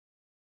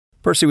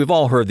Percy, we've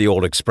all heard the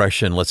old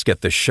expression, let's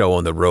get the show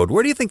on the road.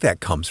 Where do you think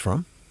that comes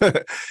from?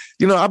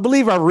 I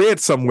believe I read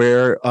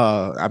somewhere,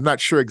 I'm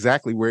not sure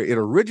exactly where, it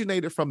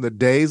originated from the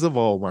days of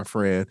old, my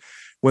friend,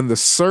 when the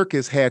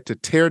circus had to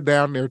tear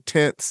down their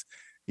tents,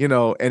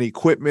 and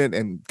equipment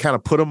and kind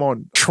of put them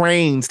on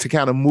trains to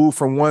kind of move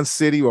from one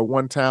city or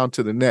one town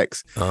to the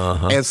next.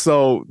 And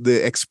so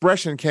the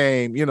expression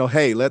came,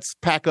 hey, let's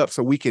pack up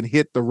so we can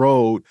hit the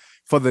road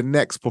for the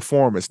next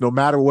performance, no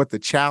matter what the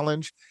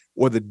challenge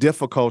or the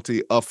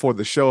difficulty for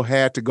the show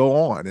had to go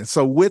on. And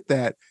so with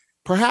that,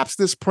 perhaps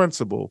this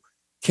principle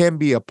can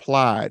be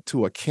applied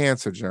to a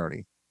cancer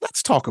journey.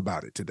 Let's talk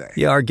about it today.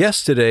 Yeah, our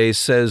guest today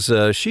says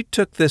she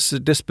took this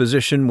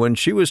disposition when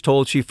she was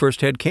told she first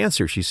had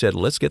cancer. She said,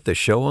 let's get the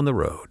show on the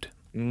road.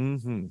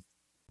 Mm-hmm.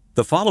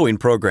 The following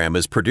program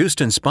is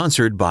produced and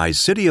sponsored by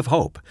City of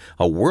Hope,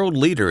 a world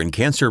leader in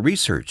cancer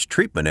research,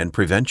 treatment, and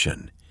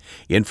prevention.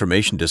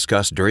 Information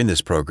discussed during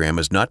this program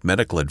is not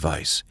medical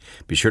advice.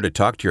 Be sure to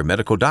talk to your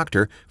medical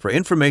doctor for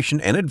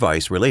information and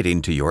advice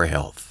relating to your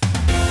health.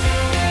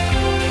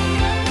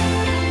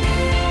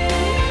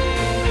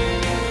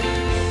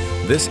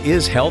 This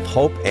is Health,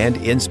 Hope, and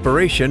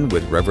Inspiration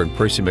with Reverend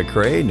Percy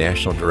McCray,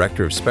 National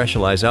Director of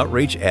Specialized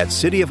Outreach at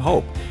City of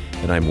Hope.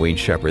 And I'm Wayne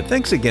Shepherd.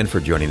 Thanks again for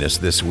joining us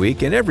this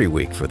week and every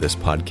week for this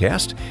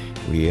podcast.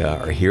 We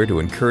are here to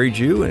encourage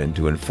you and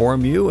to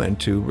inform you and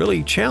to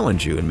really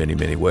challenge you in many,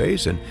 many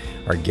ways. And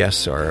our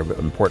guests are an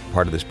important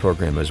part of this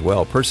program as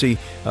well. Percy,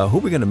 who are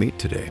we going to meet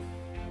today?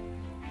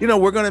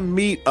 We're going to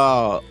meet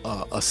a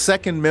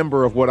second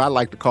member of what I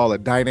like to call a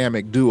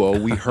dynamic duo.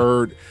 We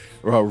heard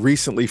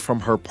recently from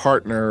her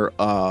partner,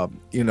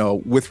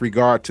 with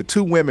regard to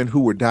two women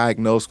who were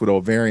diagnosed with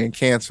ovarian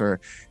cancer,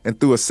 and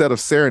through a set of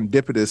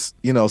serendipitous,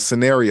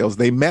 scenarios,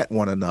 they met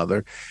one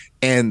another.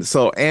 And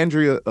so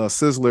Andrea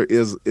Sisler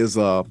is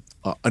a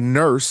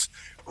nurse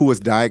who was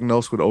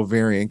diagnosed with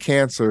ovarian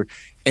cancer,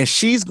 and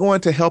she's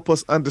going to help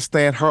us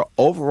understand her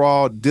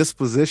overall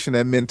disposition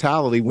and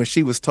mentality when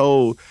she was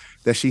told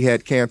that she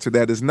had cancer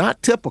that is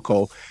not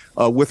typical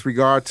with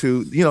regard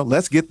to,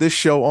 let's get this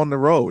show on the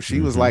road.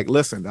 She was like,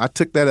 listen, I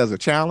took that as a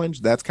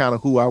challenge. That's kind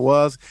of who I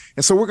was.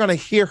 And so we're going to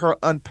hear her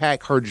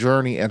unpack her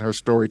journey and her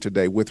story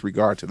today with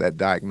regard to that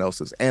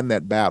diagnosis and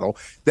that battle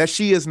that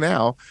she is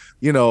now.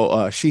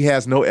 She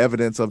has no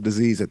evidence of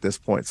disease at this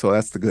point. So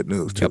that's the good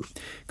news, too. Yep.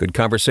 Good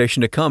conversation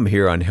to come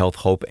here on Health,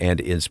 Hope, and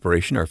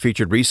Inspiration. Our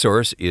featured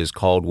resource is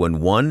called When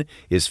One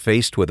is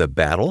Faced with a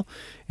Battle.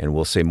 And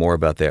we'll say more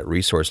about that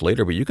resource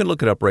later, but you can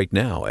look it up right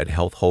now at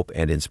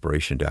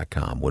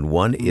healthhopeandinspiration.com. When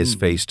one is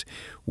faced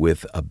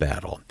with a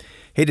battle.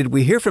 Hey, did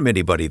we hear from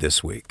anybody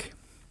this week?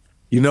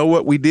 You know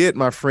what we did,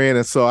 my friend?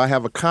 And so I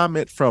have a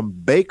comment from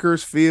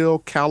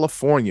Bakersfield,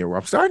 California, where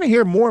I'm starting to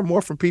hear more and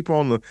more from people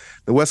on the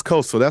West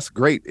Coast. So that's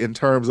great in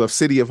terms of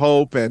City of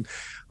Hope and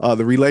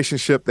the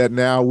relationship that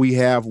now we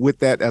have with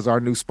that as our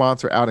new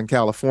sponsor out in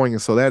California.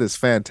 So that is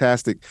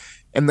fantastic.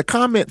 And the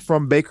comment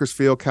from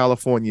Bakersfield,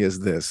 California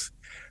is this.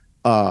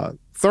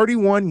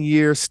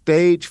 31-year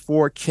stage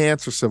 4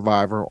 cancer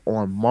survivor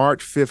on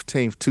March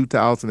 15th,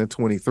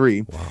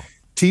 2023. Wow.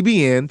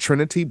 TBN,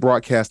 Trinity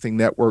Broadcasting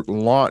Network,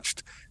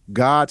 launched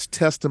God's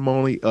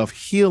Testimony of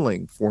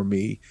Healing for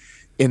Me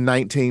in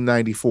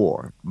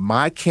 1994.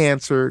 My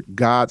Cancer,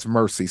 God's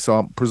Mercy. So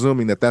I'm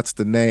presuming that that's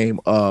the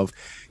name of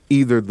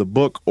either the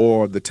book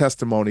or the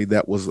testimony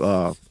that was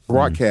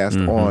broadcast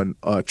on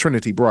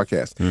Trinity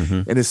Broadcast.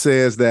 And it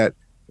says that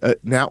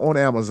now on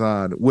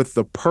Amazon, with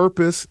the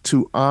purpose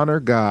to honor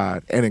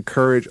God and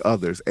encourage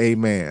others.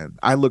 Amen.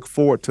 I look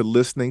forward to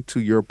listening to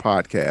your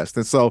podcast.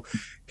 And so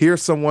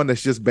here's someone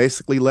that's just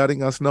basically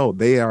letting us know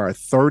they are a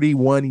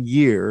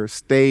 31-year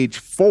stage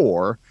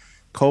 4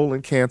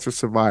 colon cancer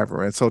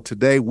survivor. And so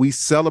today we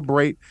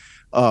celebrate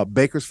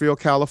Bakersfield,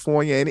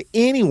 California, and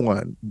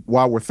anyone,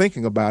 while we're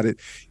thinking about it,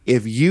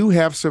 if you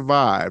have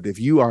survived, if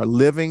you are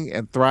living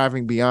and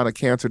thriving beyond a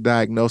cancer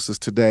diagnosis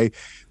today,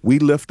 we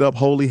lift up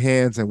holy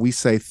hands and we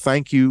say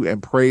thank you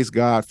and praise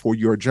God for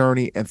your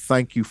journey and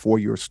thank you for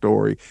your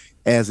story,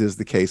 as is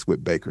the case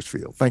with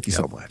Bakersfield. Thank you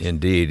so much.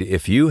 Indeed.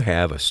 If you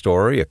have a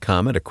story, a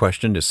comment, a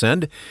question to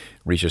send,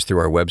 reach us through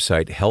our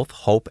website,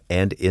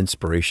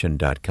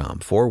 healthhopeandinspiration.com.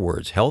 4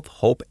 words,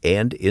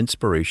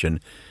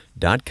 healthhopeandinspiration.com,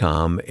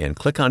 and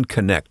click on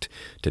Connect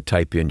to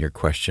type in your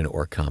question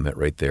or comment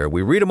right there.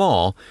 We read them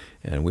all,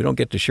 and we don't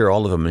get to share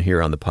all of them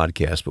here on the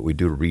podcast, but we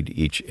do read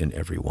each and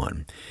every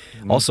one.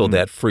 Also,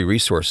 that free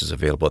resource is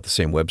available at the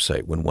same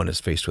website, When One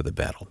is Faced with a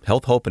Battle,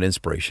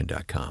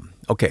 healthhopeandinspiration.com.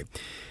 Okay,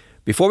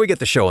 before we get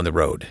the show on the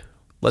road,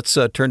 let's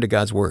turn to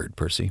God's Word,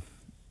 Percy.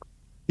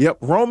 Yep,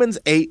 Romans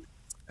 8.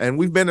 And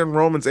we've been in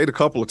Romans 8 a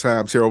couple of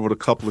times here over the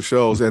couple of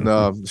shows, and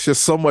it's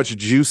just so much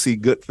juicy,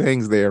 good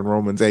things there in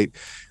Romans 8.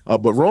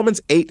 But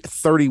Romans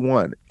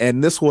 8:31,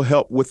 and this will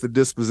help with the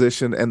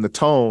disposition and the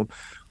tone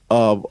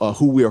of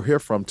who we'll hear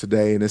from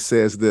today. And it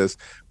says this: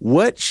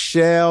 what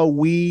shall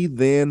we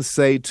then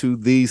say to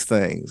these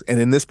things? And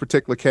in this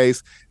particular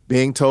case,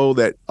 being told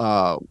that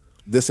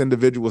this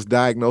individual was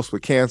diagnosed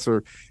with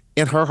cancer,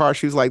 in her heart,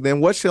 she was like,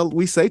 then what shall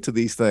we say to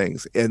these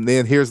things? And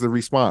then here's the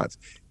response.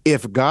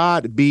 If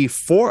God be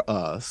for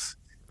us,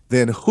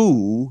 then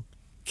who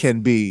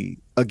can be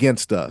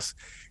against us?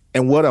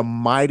 And what a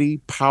mighty,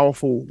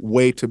 powerful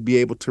way to be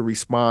able to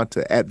respond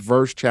to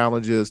adverse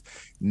challenges,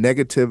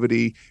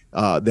 negativity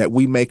that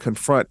we may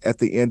confront at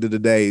the end of the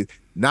day,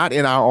 not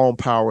in our own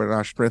power and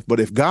our strength,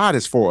 but if God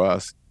is for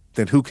us,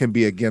 then who can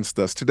be against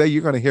us? Today,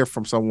 you're going to hear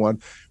from someone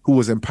who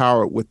was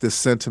empowered with this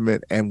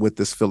sentiment and with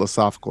this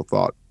philosophical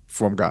thought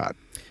from God.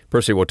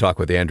 Percy, we'll talk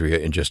with Andrea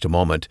in just a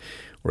moment.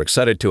 We're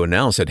excited to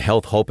announce that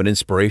Health, Hope, and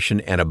Inspiration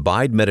and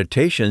Abide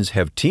Meditations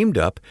have teamed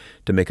up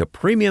to make a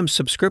premium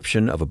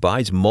subscription of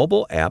Abide's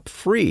mobile app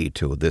free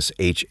to this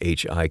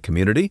HHI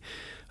community.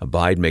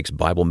 Abide makes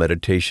Bible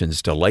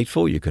meditations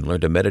delightful. You can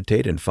learn to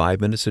meditate in 5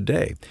 minutes a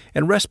day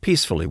and rest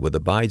peacefully with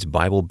Abide's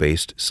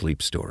Bible-based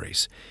sleep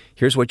stories.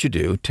 Here's what you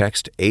do.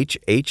 Text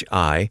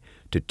HHI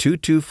to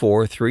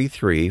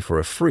 22433 for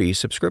a free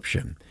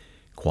subscription.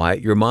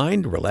 Quiet your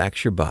mind,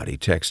 relax your body.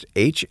 Text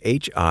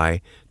HHI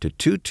to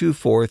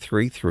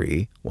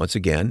 22433. Once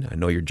again, I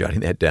know you're jotting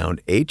that down,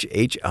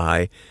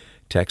 HHI,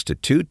 text to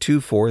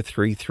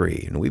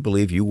 22433. And we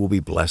believe you will be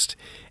blessed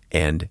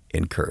and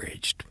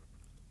encouraged.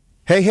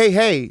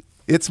 Hey,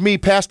 it's me,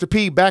 Pastor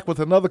P, back with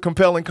another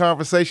compelling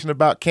conversation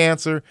about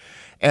cancer.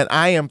 And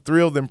I am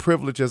thrilled and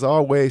privileged, as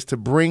always, to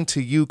bring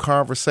to you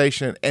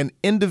conversation and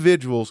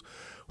individuals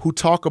who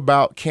talk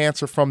about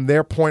cancer from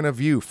their point of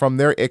view, from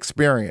their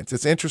experience.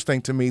 It's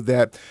interesting to me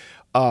that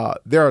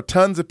there are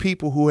tons of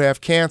people who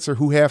have cancer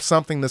who have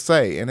something to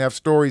say and have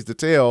stories to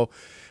tell,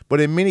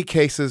 but in many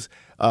cases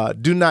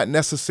do not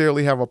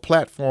necessarily have a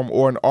platform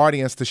or an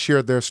audience to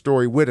share their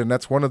story with. And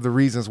that's one of the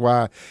reasons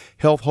why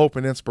Health, Hope,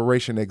 and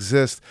Inspiration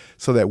exists,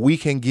 so that we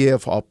can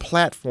give a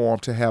platform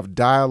to have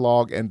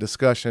dialogue and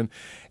discussion.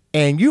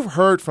 And you've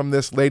heard from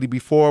this lady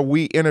before.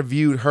 We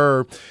interviewed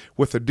her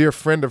with a dear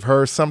friend of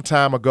hers some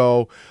time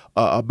ago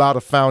about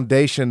a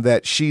foundation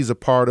that she's a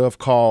part of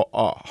called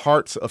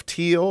Hearts of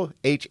Teal,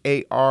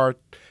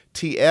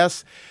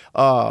 HARTS.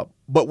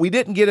 But we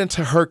didn't get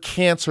into her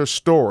cancer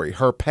story,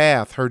 her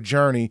path, her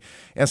journey.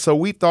 And so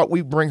we thought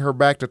we'd bring her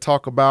back to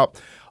talk about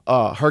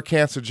her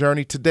cancer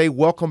journey. Today,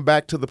 welcome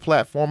back to the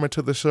platform and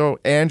to the show.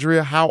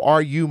 Andrea, how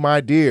are you,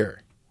 my dear?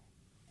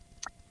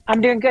 I'm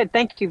doing good.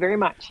 Thank you very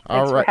much.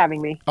 Thanks for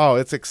having me. Oh,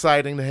 it's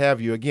exciting to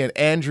have you again.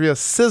 Andrea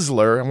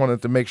Sizzler, I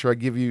wanted to make sure I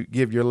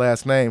give your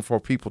last name for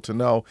people to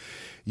know.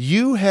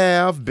 You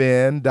have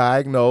been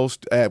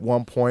diagnosed at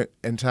one point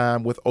in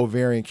time with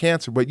ovarian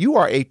cancer, but you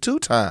are a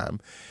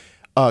two-time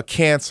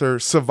cancer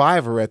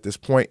survivor at this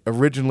point.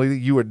 Originally,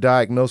 you were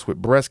diagnosed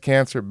with breast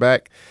cancer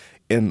back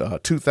in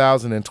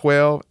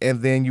 2012,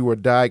 and then you were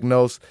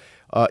diagnosed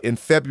in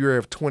February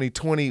of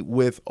 2020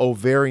 with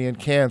ovarian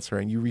cancer,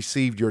 and you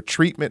received your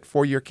treatment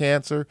for your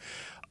cancer.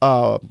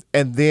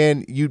 And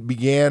then you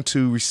began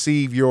to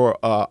receive your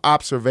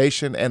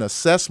observation and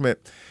assessment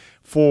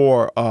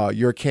for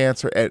your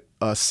cancer at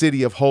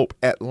City of Hope,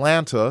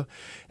 Atlanta.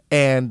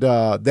 And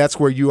that's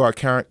where you are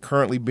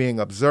currently being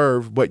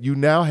observed, but you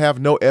now have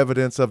no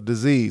evidence of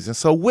disease. And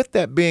so with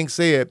that being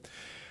said,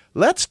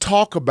 let's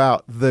talk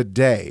about the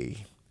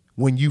day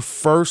when you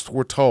first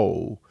were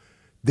told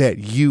that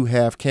you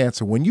have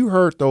cancer. When you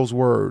heard those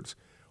words,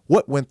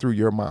 what went through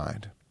your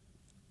mind?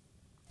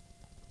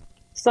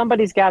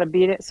 Somebody's got to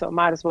beat it, so it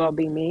might as well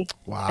be me.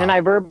 Wow. And I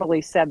verbally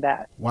said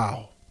that.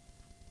 Wow.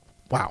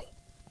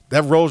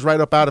 That rose right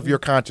up out of your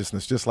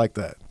consciousness, just like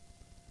that.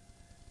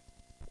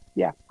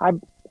 Yeah,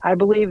 I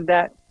believe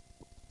that.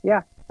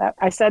 Yeah,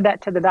 I said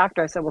that to the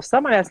doctor. I said, well,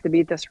 someone has to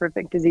beat this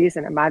horrific disease,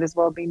 and it might as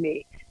well be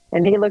me.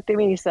 And he looked at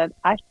me and he said,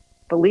 I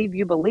believe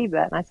you believe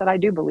that. And I said, I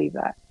do believe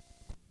that.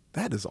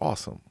 That is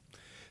awesome.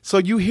 So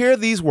you hear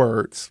these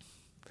words,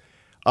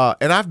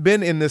 and I've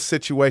been in this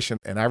situation,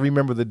 and I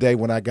remember the day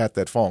when I got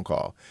that phone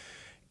call.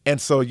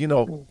 And so,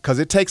 because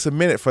it takes a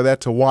minute for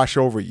that to wash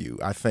over you,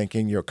 I think,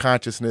 in your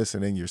consciousness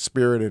and in your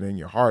spirit and in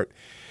your heart,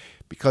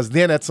 because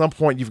then at some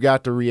point you've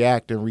got to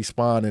react and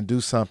respond and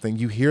do something.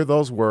 You hear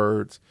those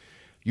words,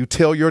 you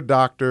tell your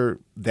doctor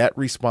that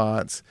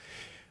response.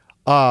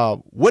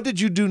 What did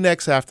you do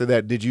next after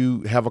that? Did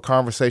you have a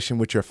conversation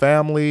with your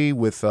family,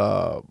 with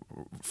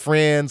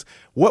friends?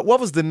 What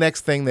was the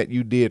next thing that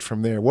you did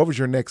from there? What was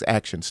your next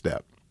action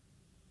step?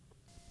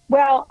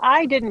 Well,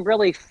 I didn't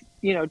really,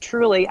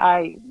 truly,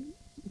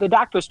 the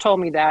doctors told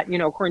me that,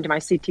 according to my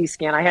CT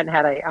scan, I hadn't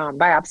had a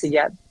biopsy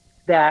yet,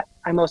 that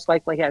I most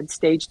likely had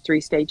stage 3,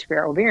 stage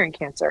 4 ovarian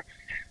cancer.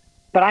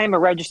 But I am a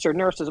registered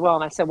nurse as well.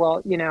 And I said,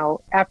 well,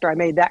 after I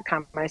made that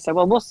comment, I said,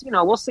 well, we'll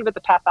see what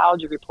the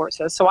pathology report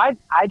says. So I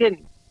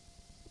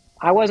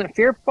wasn't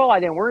fearful. I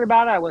didn't worry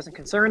about it. I wasn't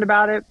concerned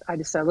about it. I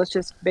just said, let's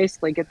just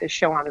basically get this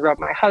show on the road.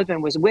 My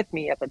husband was with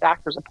me at the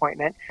doctor's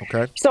appointment.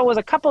 Okay. So it was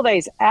a couple of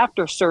days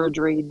after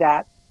surgery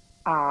that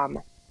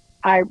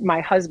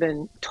my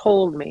husband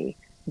told me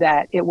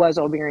that it was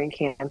ovarian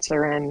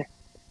cancer. And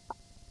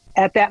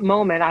at that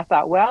moment, I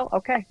thought, well,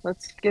 okay,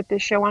 let's get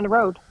this show on the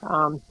road.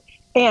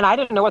 And I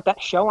didn't know what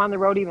that show on the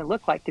road even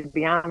looked like, to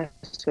be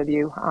honest with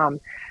you.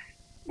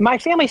 My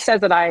family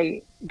says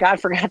that God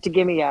forgot to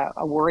give me a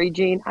worry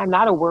gene. I'm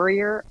not a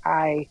worrier.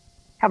 I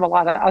have a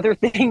lot of other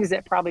things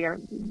that probably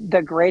aren't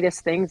the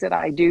greatest things that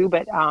I do,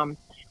 but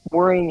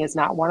worrying is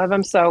not one of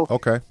them. So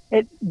Okay.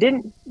 it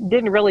didn't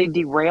really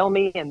derail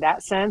me in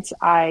that sense.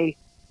 I've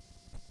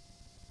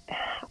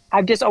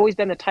just always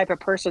been the type of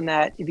person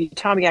that if you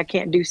tell me I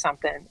can't do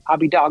something, I'll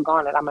be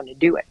doggone it, I'm going to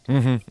do it.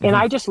 And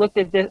I just looked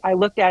at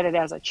it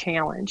as a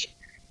challenge.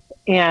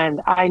 And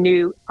I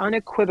knew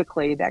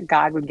unequivocally that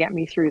God would get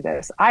me through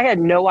this. I had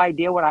no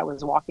idea what I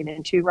was walking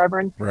into,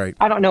 Reverend. Right.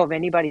 I don't know if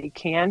anybody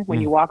can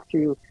when you walk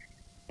through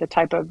the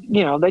type of,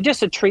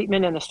 just a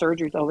treatment and the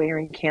surgery with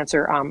ovarian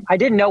cancer. I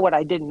didn't know what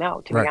I didn't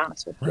know, to be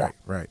honest with you.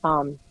 Right.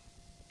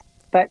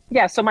 But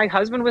yeah, so my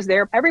husband was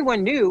there.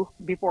 Everyone knew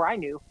before I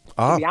knew,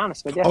 to be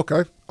honest with you.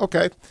 Okay.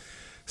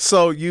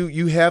 So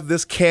you have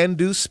this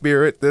can-do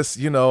spirit. This,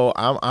 you're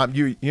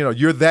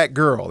that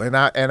girl, and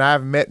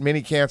I've met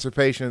many cancer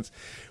patients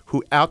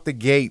who out the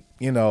gate,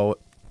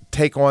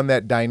 take on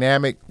that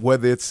dynamic,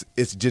 whether it's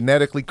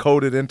genetically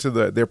coded into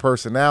their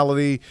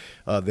personality,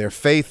 their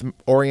faith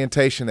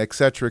orientation, et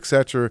cetera, et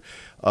cetera.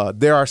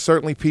 There are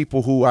certainly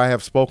people who I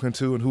have spoken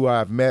to and who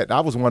I've met. I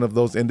was one of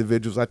those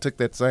individuals. I took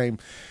that same,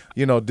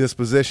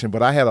 disposition,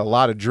 but I had a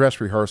lot of dress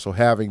rehearsal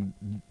having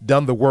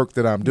done the work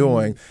that I'm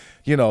doing,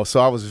 so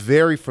I was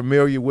very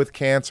familiar with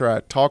cancer. I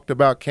talked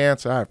about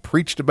cancer. I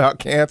preached about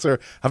cancer.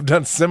 I've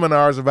done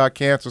seminars about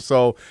cancer.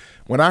 So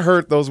when I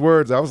heard those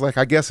words, I was like,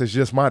 I guess it's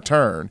just my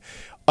turn.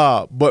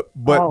 But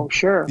oh,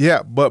 sure.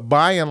 Yeah, but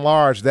by and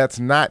large, that's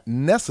not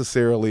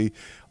necessarily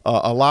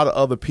a lot of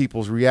other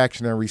people's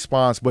reaction and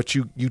response. But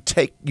you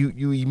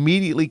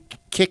immediately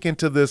kick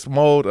into this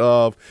mode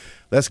of,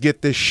 let's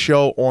get this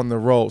show on the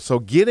road. So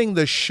getting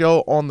the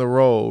show on the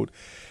road,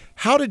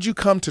 how did you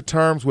come to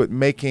terms with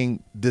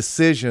making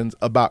decisions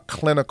about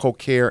clinical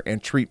care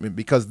and treatment?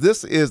 Because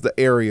this is the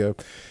area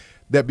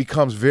that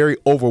becomes very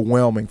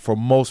overwhelming for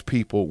most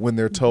people when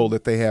they're told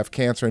that they have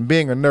cancer. And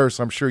being a nurse,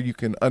 I'm sure you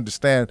can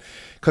understand,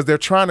 because they're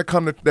trying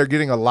to they're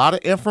getting a lot of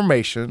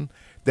information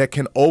that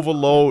can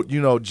overload,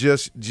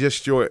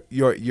 just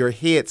your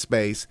head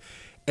space.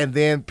 And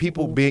then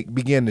people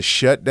begin to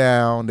shut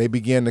down. They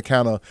begin to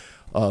kind of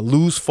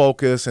lose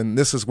focus. And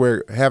this is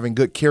where having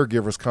good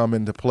caregivers come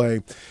into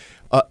play.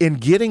 In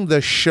getting the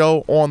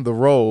show on the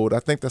road, I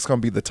think that's going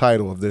to be the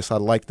title of this. I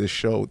like this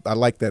show. I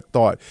like that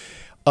thought.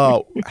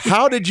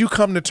 How did you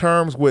come to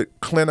terms with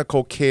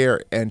clinical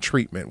care and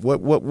treatment?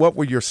 What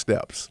were your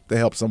steps to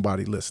help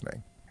somebody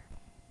listening?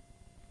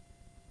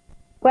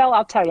 Well,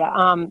 I'll tell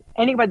you,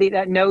 anybody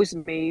that knows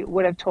me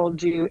would have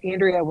told you,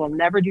 Andrea will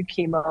never do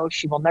chemo.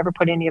 She will never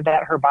put any of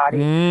that in her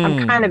body.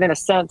 I'm kind of, in a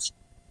sense,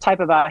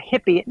 type of a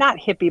hippie, not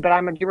hippie, but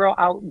I'm a real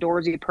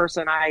outdoorsy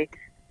person.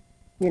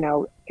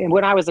 And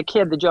when I was a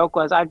kid, the joke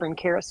was I'd bring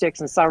carrot sticks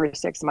and celery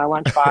sticks in my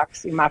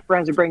lunchbox. And my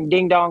friends would bring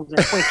ding dongs and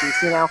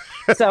Twinkies,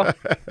 So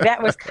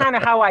that was kind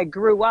of how I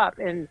grew up.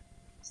 And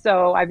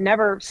so I've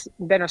never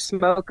been a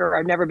smoker.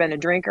 I've never been a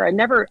drinker.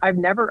 I've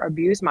never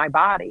abused my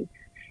body.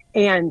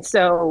 And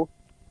so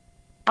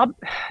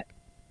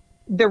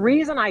the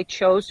reason I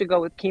chose to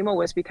go with chemo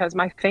was because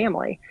my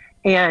family,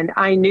 and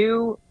I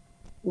knew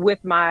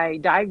with my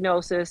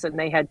diagnosis, and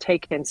they had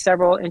taken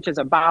several inches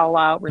of bowel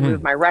out,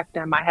 removed my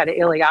rectum. I had an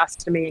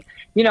ileostomy.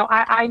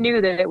 I knew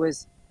that it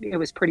was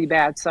pretty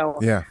bad. So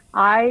yeah.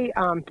 I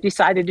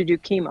decided to do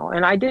chemo,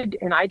 and I did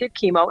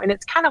chemo, and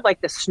it's kind of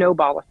like the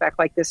snowball effect.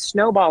 Like this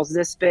snowball's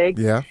this big,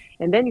 yeah.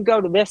 And then you go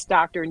to this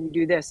doctor and you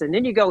do this, and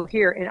then you go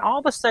here, and all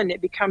of a sudden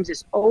it becomes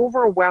this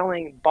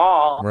overwhelming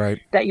ball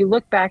that you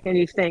look back and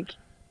you think,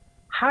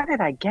 how did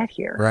I get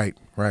here? Right.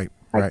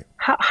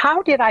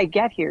 How did I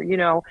get here?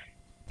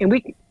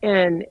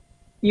 And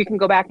you can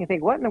go back and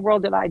think, what in the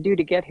world did I do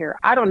to get here?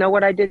 I don't know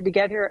what I did to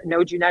get here.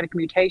 No genetic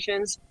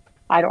mutations.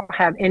 I don't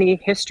have any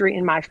history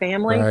in my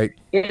family. Right.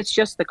 It's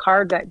just the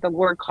card that the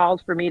Lord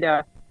called for me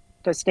to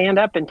stand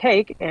up and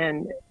take.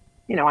 And,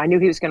 I knew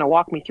he was going to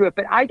walk me through it.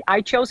 But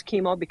I chose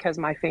chemo because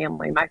my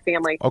family,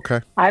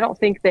 okay. I don't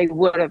think they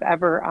would have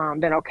ever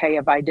been okay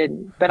if I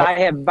didn't. But I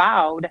have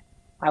vowed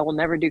I will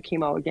never do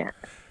chemo again.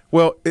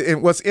 Well,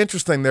 and what's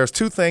interesting, there's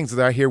two things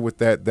that I hear with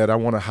that I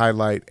want to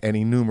highlight and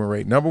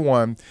enumerate. Number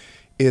one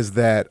is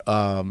that,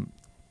 and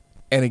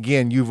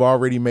again, you've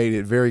already made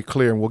it very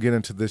clear, and we'll get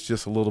into this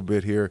just a little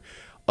bit here,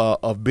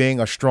 of being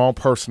a strong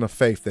person of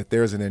faith, that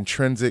there's an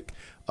intrinsic,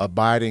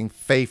 abiding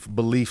faith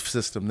belief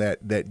system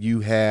that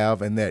you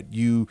have and that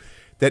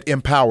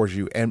empowers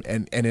you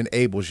and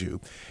enables you.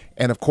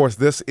 And of course,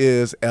 this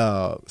is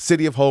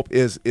City of Hope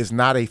is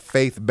not a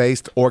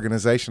faith-based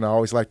organization. I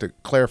always like to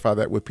clarify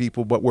that with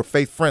people, but we're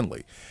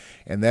faith-friendly.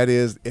 And that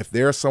is, if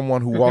there's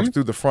someone who walks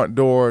through the front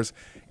doors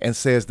and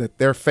says that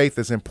their faith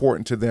is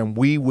important to them,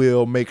 we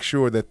will make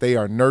sure that they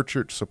are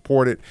nurtured,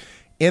 supported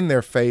in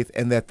their faith,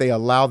 and that they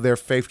allow their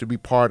faith to be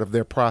part of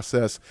their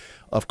process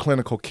of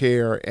clinical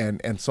care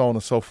and so on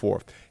and so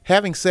forth.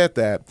 Having said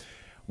that,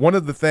 one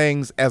of the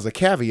things as a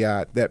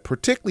caveat that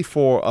particularly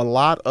for a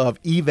lot of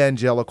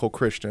evangelical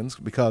Christians,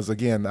 because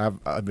again,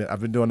 I've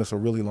been doing this a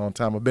really long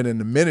time. I've been in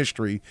the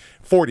ministry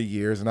 40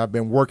 years and I've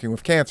been working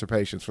with cancer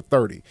patients for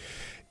 30,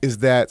 is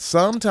that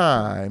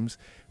sometimes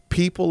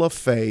people of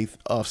faith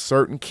of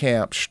certain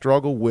camps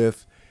struggle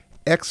with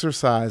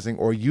exercising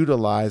or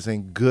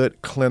utilizing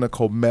good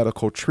clinical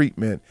medical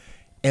treatment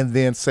and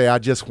then say, I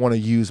just want to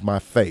use my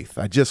faith.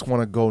 I just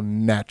want to go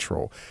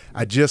natural.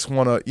 I just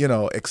want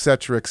to, et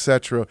cetera, et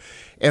cetera.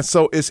 And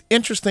so it's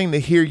interesting to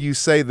hear you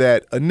say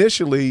that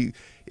initially,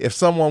 if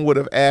someone would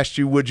have asked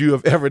you, would you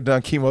have ever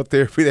done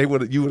chemotherapy,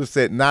 you would have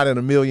said, not in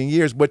a million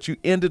years, but you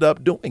ended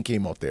up doing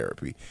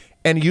chemotherapy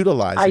and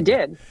utilizing it. I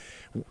did.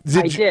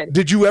 I did.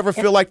 Did you ever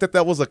feel like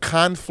that was a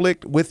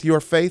conflict with your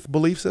faith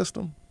belief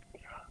system?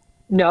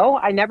 No,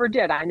 I never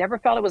did. I never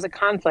felt it was a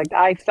conflict.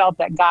 I felt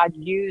that God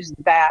used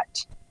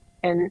that.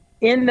 And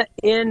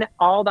in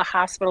all the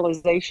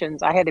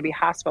hospitalizations, I had to be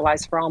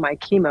hospitalized for all my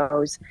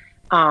chemos.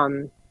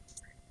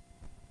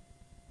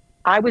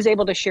 I was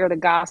able to share the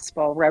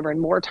gospel,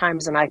 Reverend, more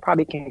times than I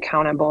probably can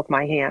count on both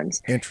my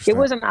hands. Interesting. It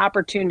was an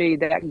opportunity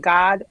that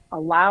God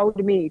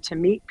allowed me to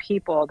meet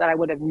people that I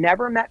would have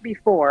never met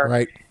before.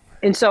 Right.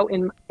 And so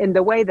in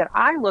the way that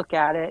I look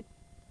at it,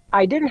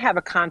 I didn't have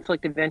a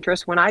conflict of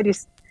interest when I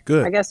just,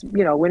 Good. I guess,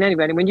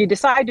 when you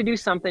decide to do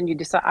something,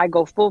 I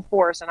go full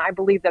force. And I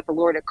believe that the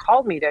Lord had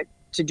called me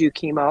to do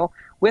chemo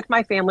with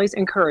my family's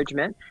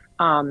encouragement.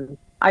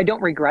 I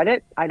don't regret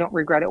it. I don't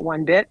regret it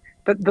one bit.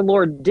 But the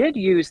Lord did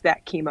use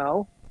that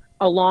chemo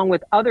along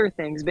with other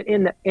things. But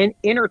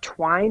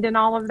intertwined in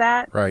all of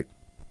that, right,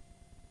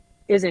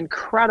 is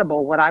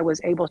incredible what I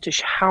was able to,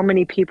 how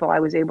many people I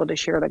was able to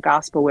share the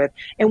gospel with,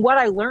 and what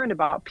I learned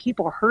about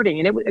people hurting.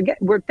 And again,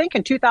 we're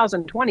thinking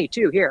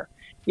 2022 here.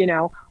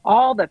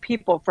 All the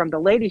people, from the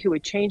lady who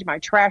would change my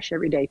trash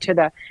every day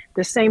to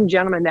the same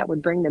gentleman that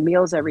would bring the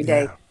meals every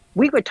day. Yeah.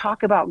 We would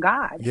talk about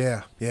God.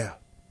 Yeah.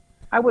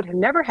 I would have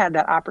never had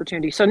that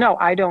opportunity. So no,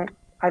 I don't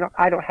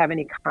have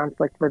any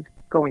conflict with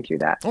going through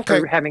that. Okay.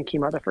 Or having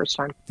chemo the first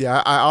time.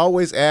 Yeah, I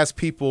always ask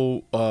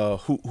people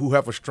who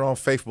have a strong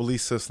faith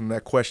belief system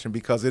that question,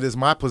 because it is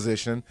my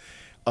position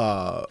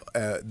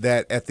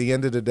that at the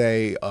end of the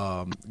day,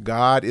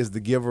 God is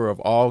the giver of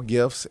all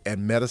gifts,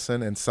 and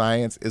medicine and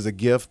science is a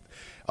gift.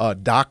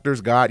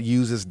 Doctors, God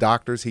uses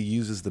doctors. He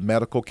uses the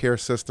medical care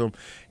system.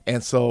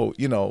 And so,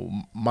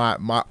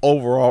 my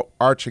overall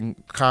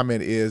arching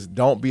comment is,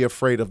 don't be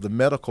afraid of the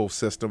medical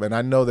system. And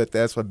I know that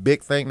that's a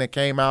big thing that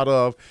came out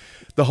of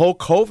the whole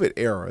COVID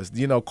era, is,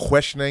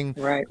 questioning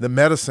right. the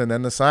medicine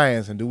and the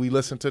science, and do we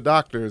listen to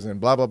doctors and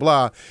blah, blah,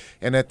 blah.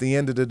 And at the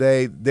end of the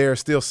day,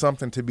 there's still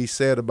something to be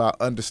said about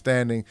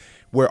understanding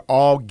where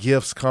all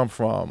gifts come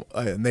from,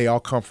 and they all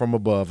come from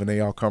above, and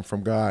they all come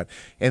from God.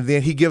 And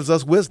then he gives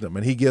us wisdom,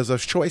 and he gives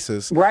us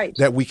choices right.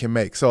 that we can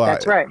make. So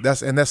that's right.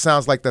 That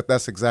sounds like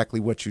that's exactly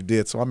what you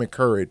did. So I'm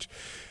encouraged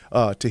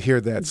to hear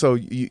that. So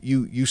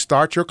you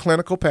start your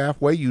clinical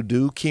pathway. You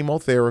do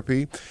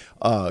chemotherapy.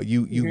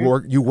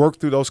 You work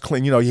through those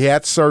you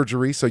had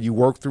surgery, so you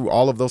work through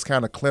all of those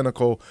kind of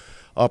clinical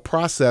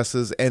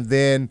processes, and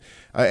then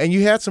and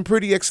you had some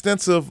pretty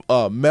extensive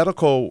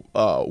medical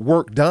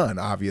work done.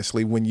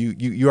 Obviously, when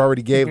you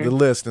already gave the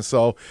list, and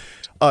so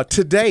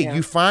today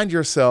you find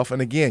yourself,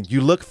 and again,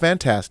 you look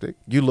fantastic.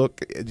 You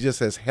look just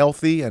as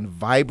healthy and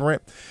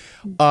vibrant.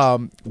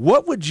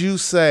 What would you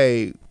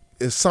say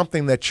is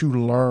something that you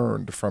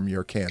learned from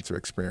your cancer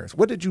experience?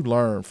 What did you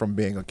learn from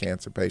being a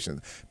cancer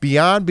patient?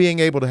 Beyond being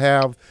able to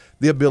have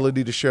the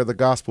ability to share the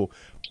gospel,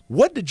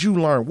 what did you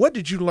learn? What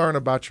did you learn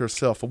about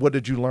yourself? Or what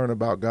did you learn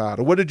about God?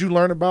 Or what did you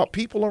learn about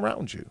people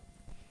around you?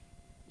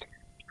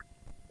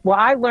 Well,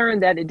 I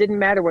learned that it didn't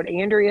matter what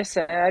Andrea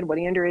said, what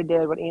Andrea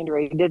did, what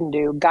Andrea didn't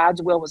do.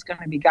 God's will was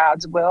going to be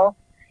God's will.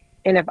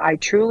 And if I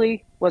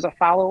truly was a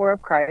follower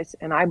of Christ,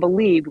 and I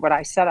believed what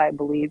I said I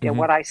believed, and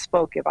what I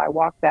spoke, if I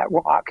walked that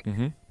walk,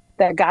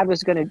 that God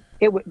was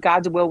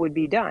God's will would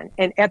be done.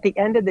 And at the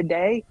end of the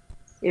day,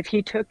 if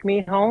he took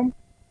me home,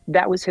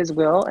 that was his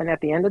will. And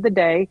at the end of the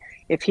day,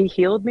 if he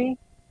healed me,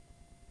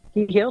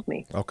 he healed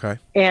me. Okay.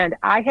 And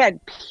I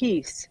had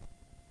peace.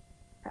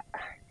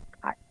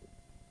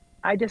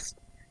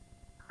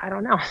 I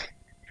don't know.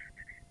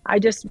 I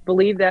just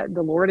believe that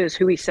the Lord is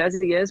who he says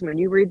he is. When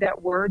you read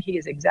that word, he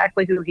is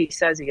exactly who he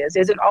says he is.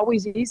 Is it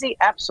always easy?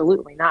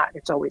 Absolutely not.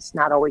 It's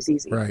not always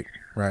easy. Right.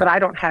 But I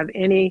don't have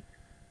any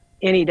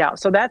doubt.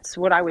 So that's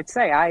what I would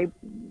say.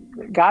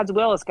 God's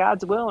will is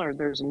God's will, or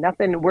there's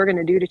nothing we're going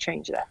to do to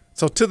change that.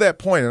 So to that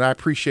point, and I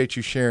appreciate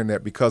you sharing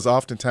that, because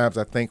oftentimes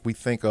I think we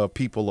think of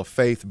people of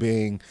faith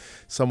being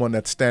someone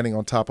that's standing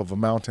on top of a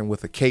mountain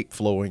with a cape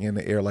flowing in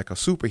the air like a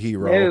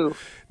superhero. No.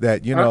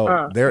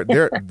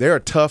 That there are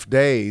tough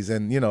days,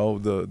 and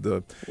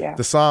the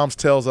Psalms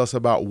tells us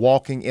about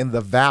walking in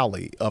the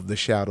valley of the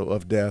shadow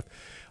of death.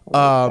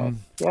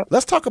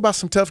 Let's talk about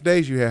some tough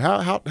days you had.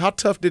 How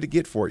tough did it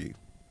get for you?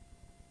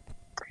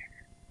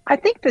 I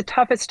think the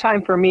toughest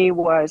time for me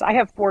was, I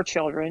have 4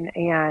 children,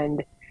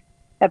 and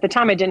at the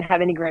time I didn't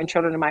have any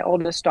grandchildren, and my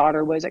oldest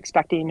daughter was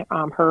expecting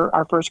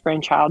our first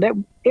grandchild.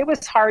 It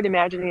was hard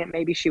imagining that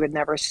maybe she would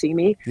never see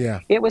me. Yeah.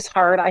 It was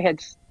hard. I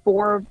had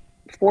four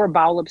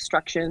bowel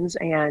obstructions,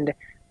 and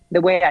the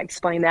way I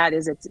explain that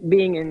is it's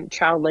being in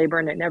child labor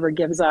and it never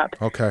gives up.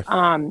 Okay.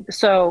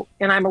 So,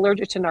 and I'm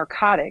allergic to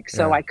narcotics,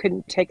 so Yeah. I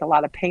couldn't take a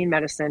lot of pain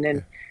medicine.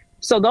 And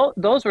so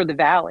those were the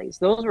valleys.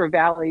 Those were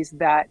valleys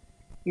that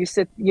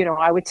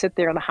I would sit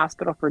there in the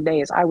hospital for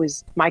days.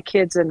 My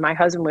kids and my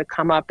husband would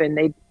come up and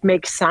they'd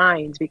make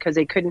signs because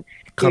they couldn't,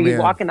 you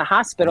walk in the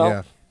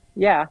hospital.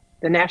 Yeah.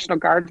 The National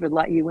Guard would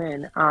let you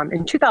in.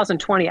 In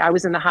 2020, I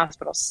was in the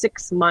hospital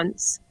 6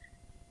 months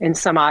and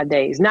some odd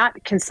days,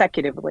 not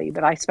consecutively,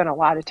 but I spent a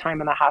lot of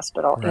time in the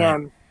hospital. Right.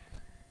 And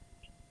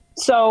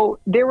so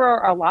there were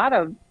a lot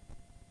of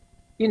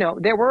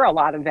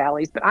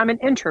valleys, but I'm an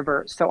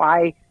introvert. So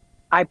I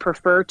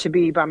prefer to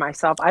be by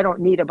myself. I don't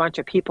need a bunch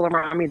of people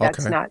around me.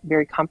 That's not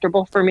very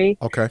comfortable for me.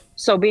 Okay.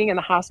 So being in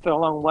the hospital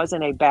alone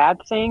wasn't a bad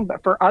thing,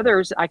 but for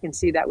others, I can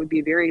see that would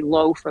be very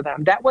low for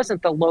them. That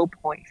wasn't the low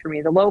point for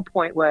me. The low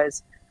point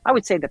was, I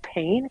would say, the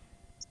pain.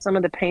 Some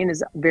of the pain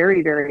is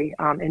very, very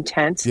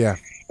intense. Yeah.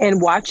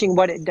 And watching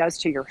what it does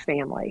to your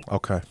family.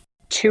 Okay.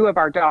 2 of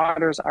our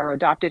daughters are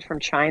adopted from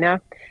China,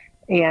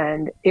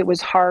 and it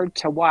was hard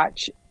to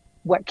watch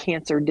what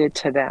cancer did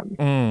to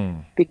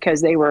them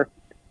because they were,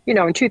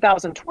 in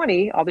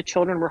 2020, all the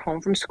children were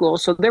home from school.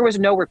 So there was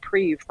no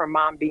reprieve from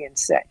mom being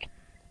sick.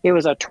 It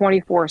was a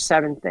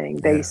 24/7 thing.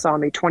 They saw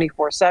me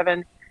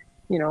 24/7,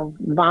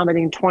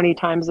 vomiting 20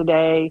 times a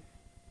day.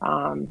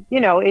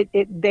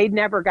 They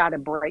never got a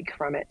break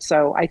from it.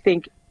 So I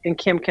think, and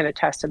Kim can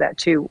attest to that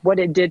too, what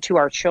it did to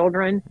our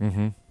children.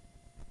 Mm-hmm.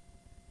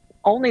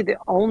 Only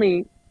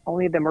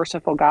the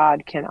merciful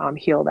God can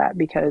heal that,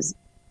 because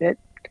it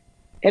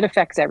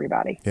affects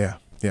everybody. Yeah.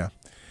 Yeah.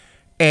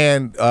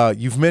 And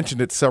you've mentioned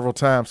it several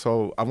times,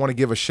 so I want to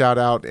give a shout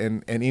out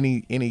and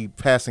any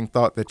passing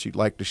thought that you'd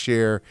like to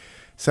share.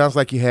 Sounds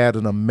like you had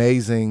an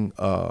amazing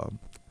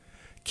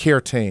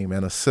care team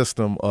and a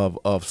system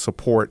of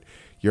support,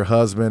 your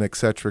husband, et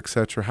cetera, et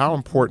cetera. How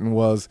important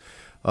was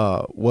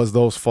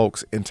those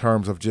folks in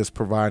terms of just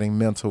providing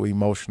mental,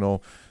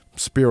 emotional,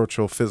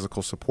 spiritual,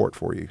 physical support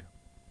for you?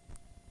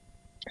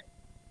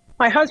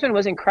 My husband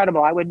was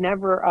incredible. I would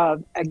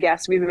never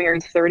guess. We've been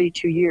married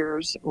 32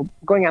 years,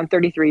 going on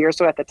 33 years.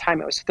 So at the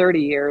time it was 30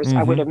 years. Mm-hmm.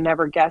 I would have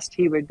never guessed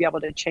he would be able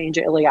to change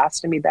an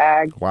ileostomy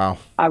bag. Wow.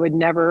 I would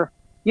never,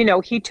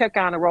 he took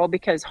on a role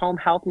because home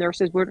health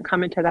nurses wouldn't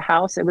come into the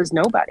house. It was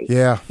nobody.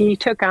 Yeah. He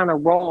took on a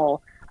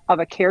role of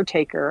a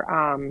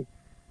caretaker.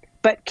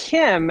 But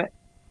Kim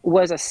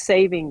was a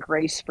saving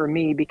grace for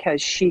me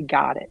because she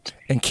got it.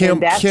 And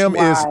Kim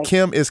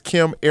is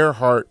Kim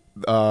Earhart,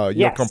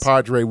 your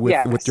compadre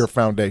with your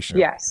foundation.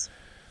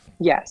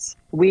 Yes.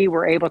 We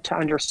were able to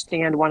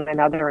understand one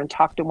another and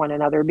talk to one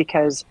another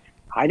because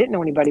I didn't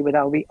know anybody with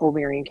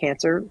ovarian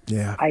cancer.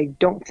 Yeah. I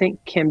don't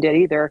think Kim did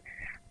either.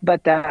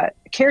 But the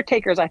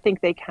caretakers, I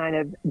think they kind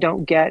of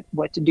don't get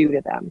what to do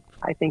to them.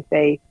 I think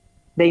they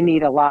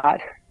need a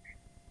lot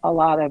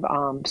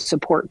of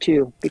support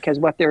too, because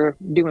what they're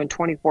doing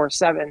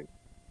 24/7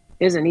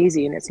 isn't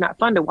easy, and it's not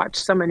fun to watch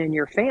someone in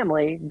your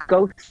family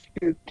go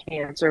through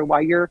cancer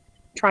while you're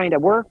trying to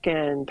work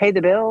and pay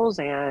the bills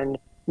and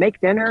make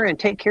dinner and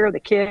take care of the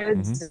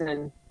kids. Mm-hmm.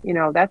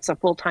 And that's a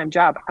full-time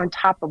job on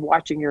top of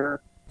watching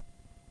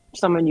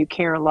someone you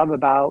care and love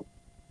about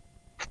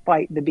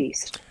fight the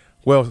beast.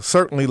 Well,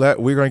 certainly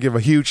we're going to give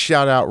a huge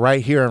shout out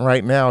right here and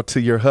right now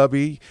to your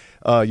hubby,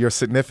 your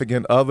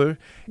significant other,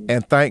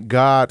 and thank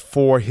God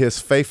for his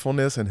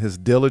faithfulness and his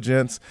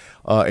diligence.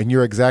 And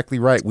you're exactly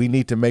right. We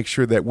need to make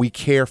sure that we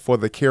care for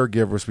the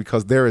caregivers,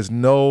 because there is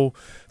no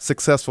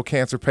successful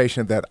cancer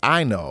patient that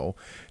I know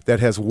that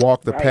has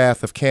walked the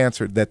path of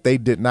cancer that they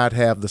did not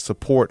have the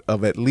support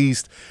of at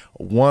least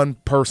one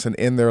person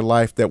in their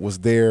life that was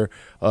there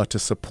to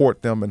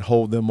support them and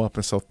hold them up.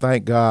 And so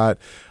thank God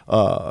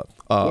for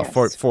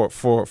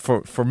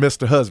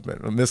Mr.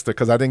 Husband,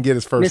 because I didn't get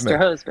his first name.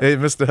 Hey,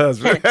 Mr.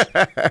 Husband.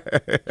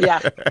 Yeah.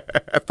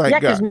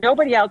 Thank God.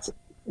 Because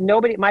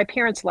my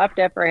parents left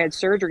after I had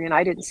surgery, and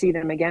I didn't see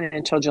them again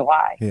until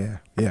July. Yeah.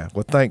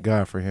 Well, thank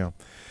God for him.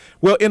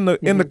 Well, in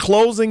the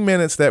closing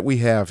minutes that we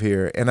have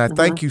here, and I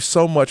thank you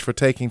so much for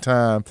taking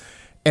time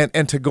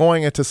and to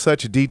going into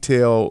such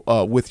detail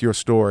with your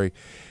story.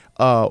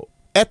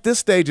 At this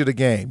stage of the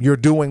game, you're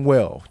doing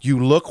well. You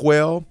look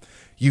well.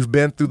 You've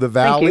been through the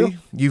valley.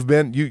 You've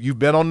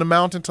been on the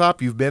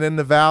mountaintop. You've been in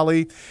the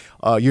valley.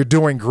 You're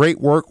doing great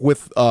work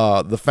with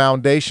the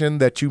foundation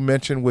that you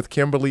mentioned with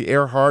Kimberly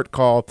Earhart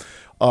called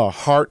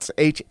Hearts,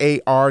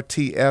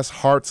 HARTS,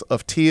 Hearts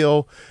of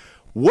Teal.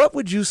 What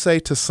would you say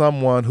to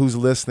someone who's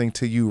listening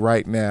to you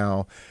right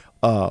now?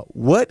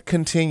 What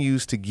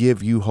continues to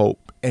give you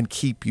hope and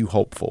keep you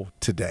hopeful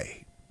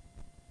today?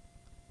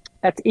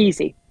 That's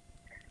easy.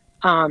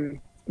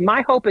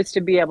 My hope is to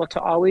be able to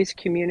always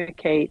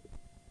communicate.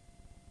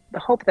 The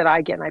hope that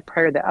I get, and I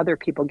pray that other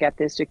people get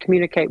this, to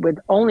communicate with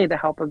only the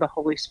help of the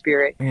Holy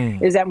Spirit,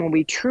 is that when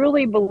we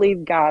truly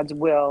believe God's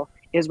will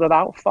is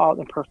without fault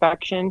and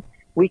perfection,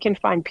 we can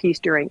find peace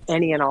during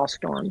any and all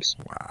storms.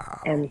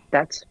 Wow. And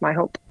that's my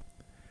hope.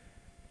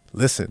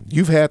 Listen,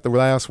 you've had the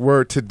last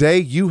word. Today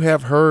you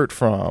have heard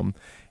from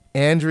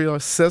Andrea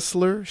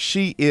Sisler.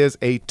 She is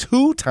a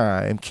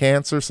 2-time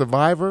cancer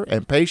survivor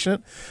and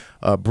patient,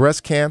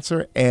 breast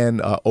cancer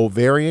and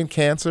ovarian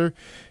cancer.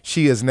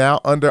 She is now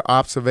under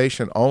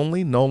observation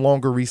only, no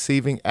longer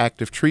receiving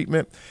active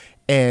treatment,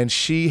 and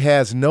she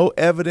has no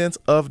evidence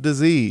of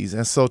disease.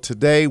 And so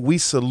today we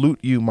salute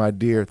you, my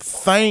dear.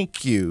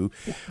 Thank you.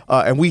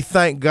 And we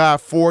thank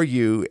God for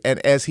you. And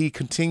as he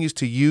continues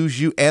to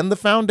use you and the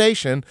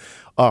foundation,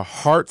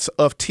 Hearts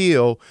of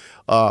Teal,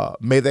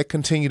 may that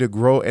continue to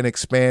grow and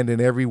expand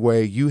in every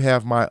way. You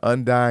have my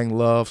undying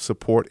love,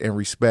 support, and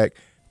respect.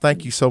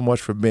 Thank you so much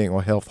for being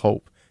on Health,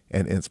 Hope,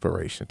 and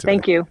Inspiration today.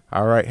 Thank you.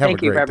 All right. Have a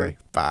great Reverend.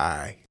 day.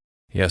 Bye.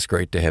 Yes,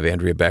 great to have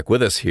Andrea back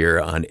with us here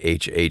on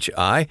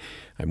HHI.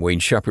 I'm Wayne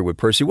Shepherd with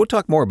Percy. We'll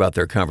talk more about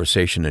their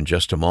conversation in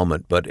just a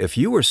moment, but if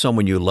you or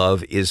someone you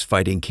love is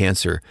fighting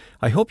cancer,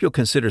 I hope you'll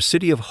consider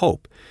City of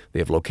Hope. They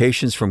have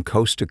locations from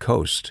coast to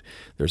coast.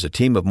 There's a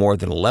team of more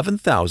than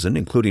 11,000,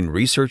 including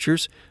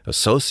researchers,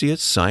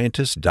 associates,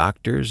 scientists,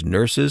 doctors,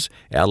 nurses,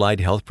 allied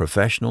health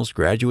professionals,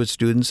 graduate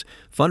students,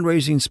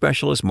 fundraising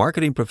specialists,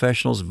 marketing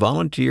professionals,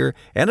 volunteer,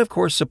 and of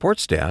course support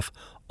staff,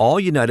 all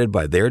united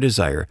by their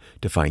desire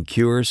to find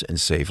cures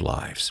and save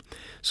lives.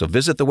 So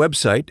visit the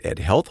website at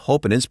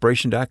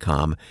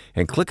healthhopeandinspiration.com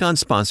and click on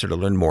Sponsor to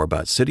learn more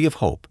about City of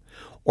Hope.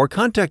 Or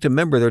contact a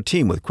member of their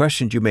team with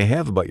questions you may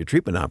have about your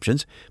treatment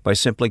options by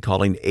simply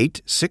calling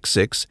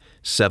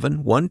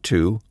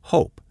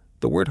 866-712-HOPE,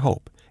 the word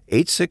HOPE,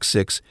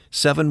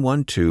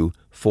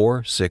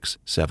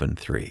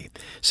 866-712-4673.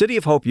 City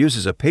of Hope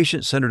uses a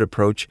patient-centered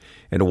approach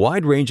and a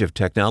wide range of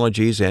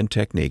technologies and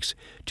techniques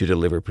to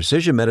deliver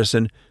precision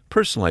medicine,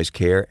 personalized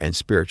care, and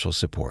spiritual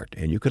support.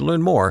 And you can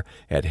learn more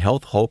at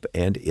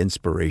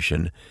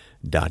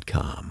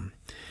healthhopeandinspiration.com.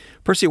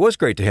 Percy, it was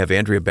great to have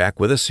Andrea back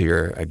with us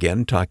here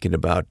again, talking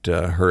about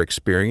her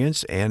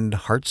experience and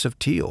Hearts of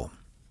Teal.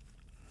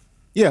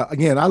 Yeah,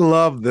 again, I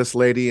love this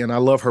lady, and I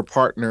love her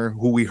partner,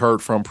 who we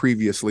heard from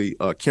previously,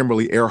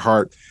 Kimberly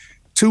Earhart.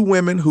 2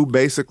 women who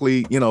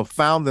basically,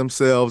 found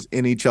themselves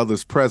in each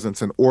other's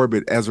presence and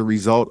orbit as a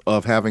result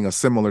of having a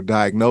similar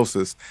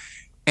diagnosis.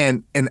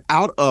 And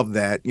out of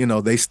that,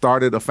 they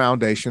started a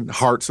foundation,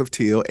 Hearts of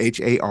Teal,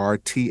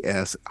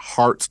 HARTS,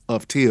 Hearts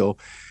of Teal.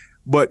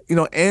 But,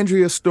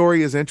 Andrea's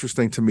story is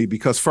interesting to me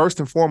because first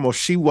and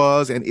foremost, she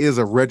was and is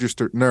a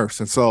registered nurse.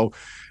 And so,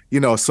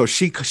 so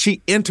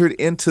she entered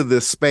into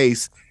this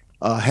space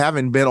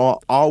having been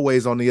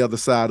always on the other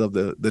side of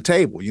the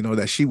table,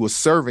 that she was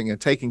serving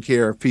and taking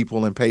care of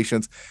people and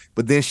patients.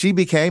 But then she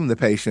became the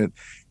patient.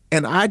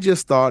 And I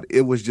just thought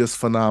it was just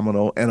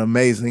phenomenal and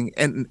amazing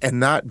and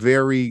not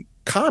very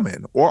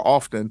common or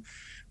often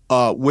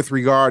with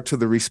regard to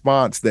the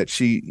response that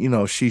she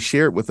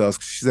shared with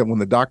us. She said when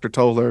the doctor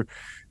told her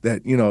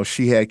that,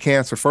 she had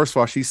cancer, first of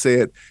all, she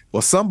said,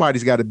 well,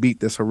 somebody's got to beat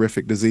this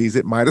horrific disease.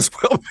 It might as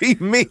well be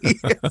me.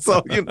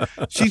 So,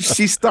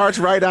 she starts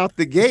right out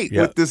the gate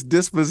with this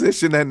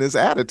disposition and this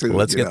attitude.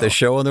 Let's get this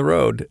show on the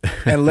road.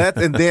 and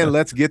then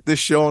let's get this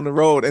show on the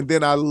road. And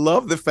then I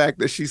love the fact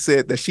that she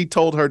said that she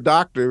told her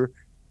doctor,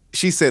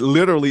 she said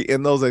literally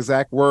in those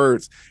exact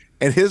words,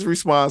 and his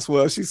response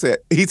was, he said,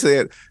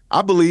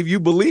 I believe you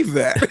believe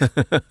that.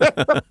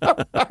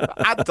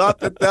 I thought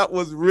that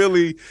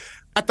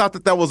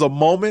was a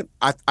moment.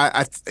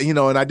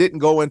 And I didn't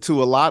go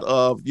into a lot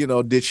of,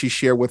 did she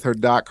share with her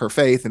doc her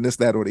faith and this,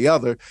 that, or the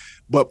other.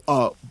 But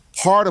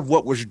part of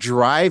what was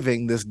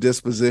driving this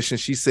disposition,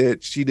 she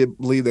said she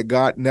didn't believe that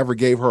God never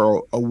gave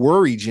her a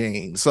worry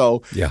gene.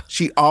 So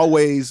she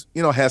always,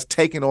 has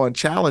taken on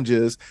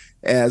challenges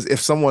as if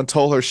someone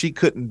told her she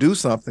couldn't do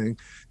something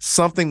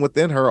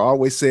within her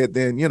always said,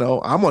 then,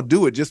 I'm going to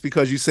do it just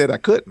because you said I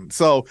couldn't.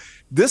 So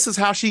this is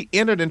how she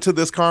entered into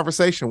this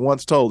conversation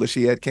once told that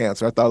she had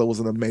cancer. I thought it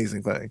was an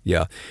amazing thing.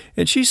 Yeah.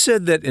 And she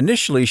said that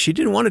initially she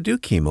didn't want to do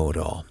chemo at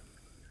all.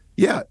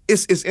 Yeah,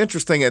 it's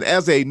interesting. And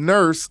as a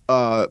nurse,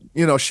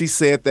 she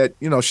said that,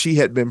 she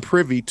had been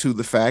privy to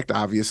the fact,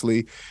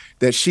 obviously,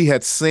 that she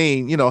had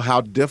seen,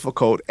 how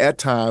difficult at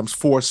times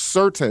for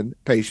certain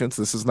patients,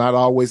 this is not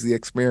always the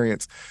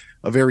experience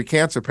of every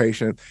cancer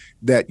patient,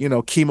 that,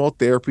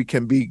 chemotherapy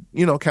can be,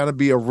 kind of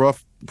be a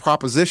rough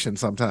proposition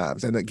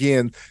sometimes. And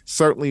again,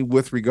 certainly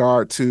with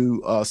regard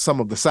to some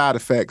of the side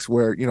effects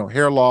where,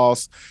 hair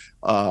loss,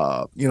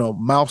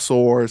 mouth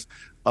sores,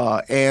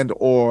 and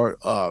or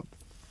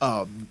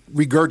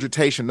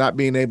regurgitation, not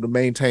being able to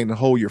maintain and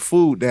hold your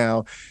food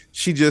down.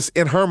 She just,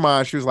 in her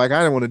mind, she was like, I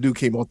didn't want to do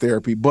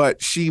chemotherapy,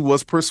 but she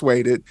was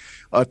persuaded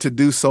to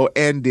do so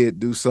and did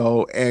do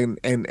so and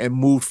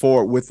moved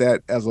forward with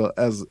that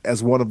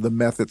as one of the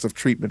methods of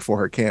treatment for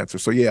her cancer.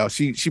 So yeah,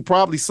 she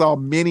probably saw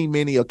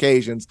many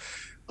occasions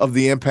of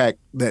the impact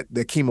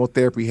that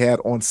chemotherapy had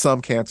on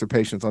some cancer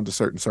patients under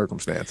certain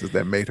circumstances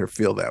that made her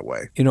feel that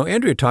way.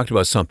 Andrea talked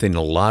about something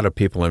a lot of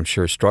people, I'm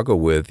sure, struggle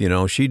with.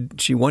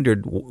 She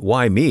wondered,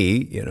 why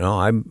me?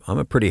 I'm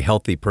a pretty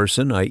healthy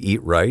person. I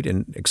eat right,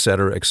 and et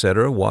cetera, et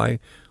cetera. Why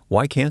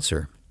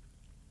cancer?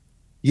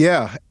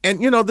 Yeah.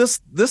 And,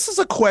 this is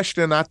a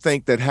question I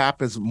think that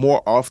happens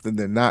more often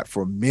than not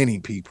for many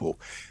people.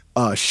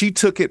 She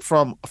took it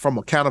from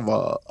a kind of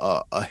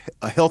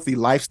a healthy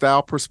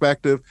lifestyle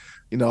perspective.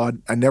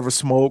 I never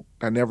smoked,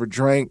 I never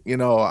drank.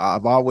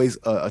 I've always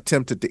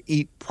attempted to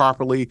eat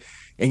properly,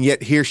 and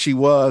yet here she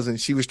was, and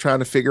she was trying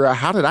to figure out,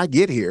 how did I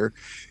get here?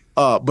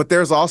 But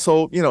there's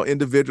also,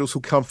 individuals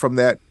who come from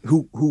that,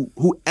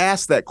 who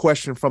ask that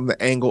question from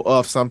the angle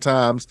of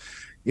sometimes,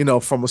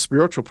 from a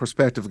spiritual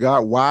perspective,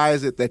 God, why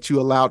is it that you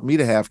allowed me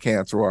to have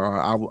cancer? Or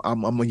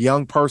I'm a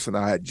young person.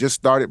 I had just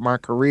started my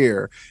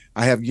career.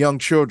 I have young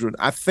children.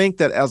 I think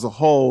that as a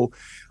whole,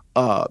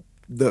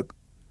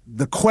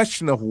 the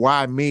question of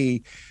why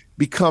me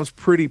becomes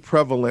pretty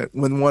prevalent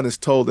when one is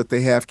told that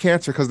they have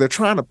cancer, because they're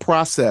trying to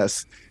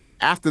process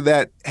after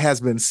that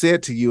has been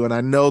said to you. And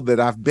I know that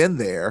I've been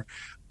there.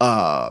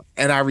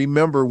 And I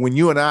remember when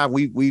you and I,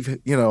 we've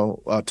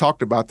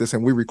talked about this,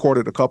 and we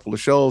recorded a couple of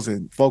shows.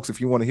 And folks,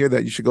 if you want to hear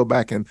that, you should go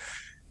back and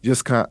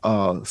just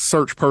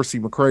search Percy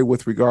McCray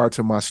with regard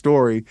to my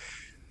story.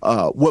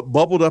 What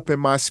bubbled up in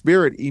my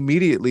spirit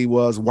immediately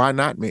was, why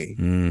not me?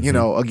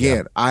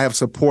 Mm-hmm. I have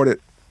supported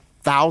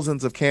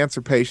thousands of cancer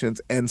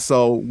patients. And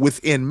so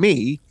within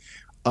me,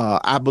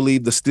 I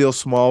believe the still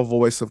small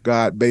voice of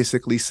God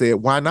basically said,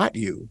 why not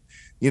you?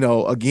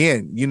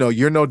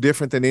 You're no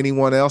different than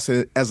anyone else.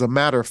 And as a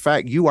matter of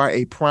fact, you are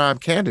a prime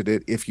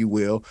candidate, if you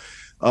will,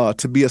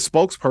 to be a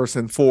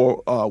spokesperson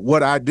for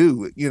what I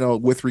do,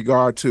 with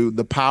regard to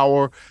the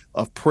power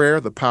of prayer,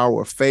 the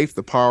power of faith,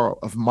 the power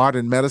of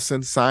modern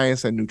medicine,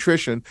 science, and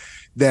nutrition,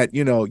 that,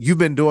 you've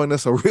been doing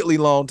this a really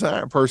long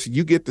time, Percy.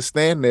 You get to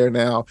stand there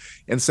now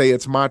and say,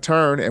 it's my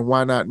turn, and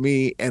why not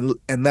me? And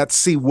let's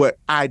see what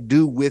I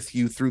do with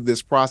you through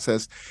this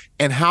process,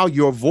 and how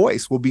your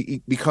voice will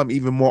become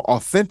even more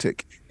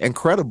authentic and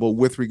credible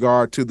with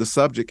regard to the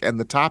subject and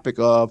the topic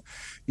of,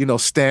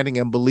 standing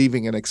and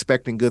believing and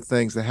expecting good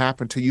things to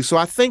happen to you. So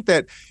I think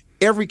that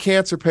every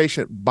cancer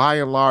patient, by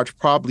and large,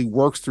 probably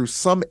works through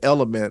some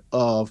element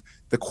of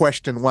the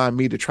question, why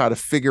me, to try to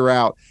figure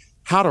out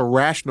how to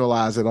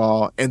rationalize it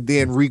all, and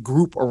then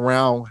regroup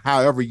around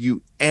however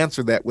you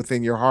answer that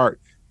within your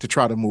heart to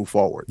try to move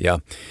forward. Yeah.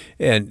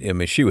 And I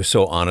mean, she was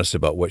so honest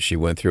about what she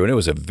went through, and it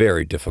was a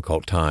very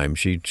difficult time.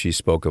 She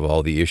spoke of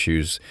all the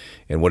issues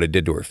and what it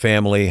did to her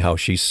family, how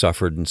she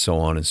suffered, and so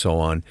on and so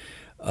on.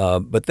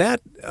 But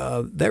that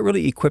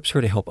really equips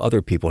her to help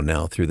other people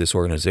now through this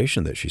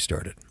organization that she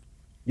started.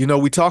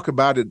 We talk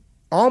about it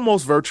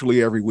almost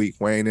virtually every week,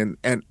 Wayne,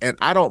 and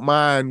I don't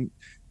mind,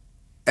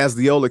 as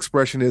the old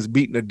expression is,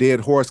 beating a dead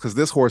horse, because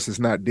this horse is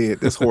not dead.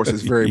 This horse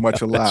is very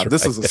much alive. Right.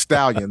 This is a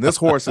stallion. This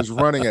horse is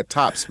running at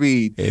top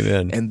speed.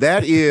 Amen. And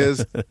that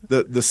is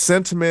the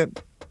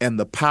sentiment and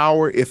the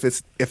power. If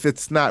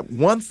it's not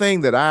one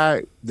thing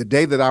that the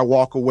day that I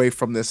walk away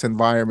from this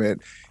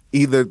environment,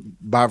 either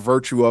by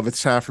virtue of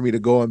it's time for me to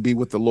go and be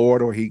with the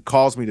Lord, or he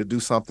calls me to do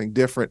something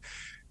different,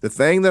 the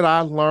thing that I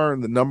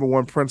learned, the number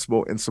one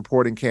principle in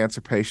supporting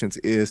cancer patients,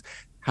 is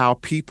how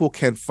people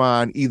can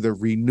find either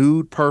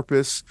renewed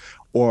purpose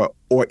or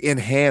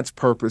enhanced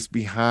purpose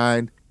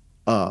behind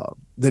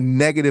the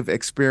negative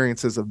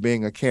experiences of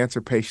being a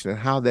cancer patient,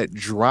 and how that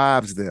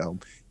drives them.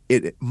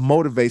 It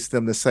motivates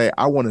them to say,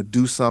 I want to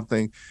do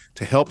something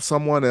to help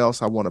someone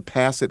else. I want to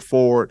pass it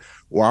forward,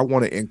 or I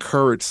want to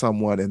encourage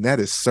someone. And that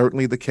is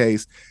certainly the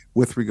case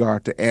with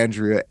regard to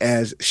Andrea,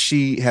 as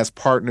she has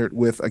partnered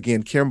with,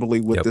 again,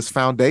 Kimberly, with this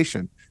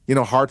foundation,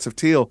 Hearts of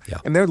Teal.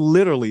 Yep. And they're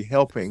literally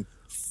helping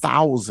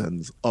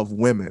thousands of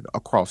women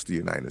across the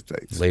United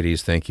States.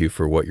 Ladies, thank you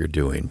for what you're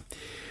doing.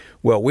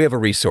 Well, we have a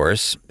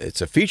resource.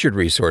 It's a featured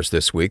resource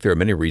this week. There are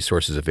many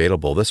resources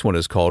available. This one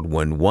is called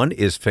When One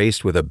is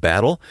Faced with a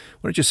Battle.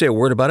 Why don't you say a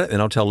word about it,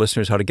 and I'll tell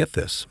listeners how to get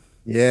this.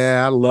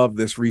 Yeah, I love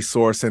this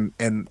resource. And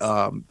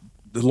the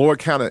Lord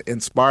kind of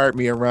inspired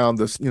me around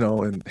this,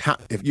 and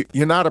if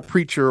you're not a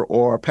preacher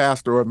or a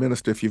pastor or a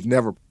minister, if you've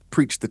never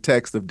preached the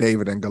text of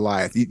David and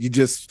Goliath, you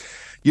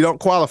don't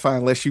qualify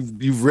unless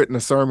you've written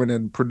a sermon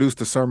and produced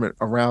a sermon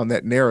around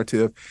that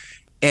narrative.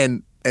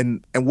 And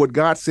what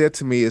God said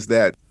to me is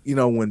that,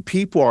 when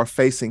people are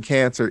facing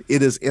cancer,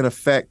 it is in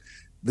effect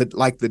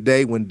like the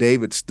day when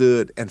David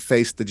stood and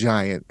faced the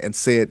giant and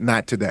said,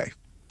 not today.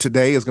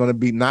 Today is going to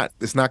be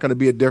it's going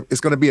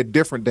to be a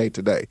different day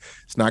today.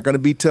 It's not going to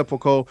be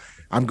typical.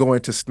 I'm going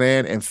to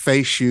stand and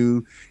face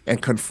you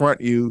and confront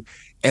you.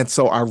 And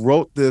so I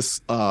wrote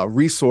this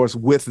resource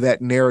with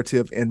that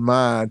narrative in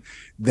mind,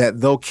 that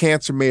though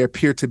cancer may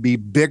appear to be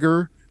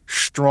bigger,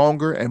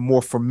 stronger, and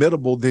more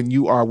formidable than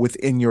you are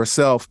within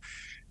yourself,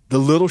 the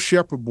little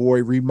shepherd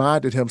boy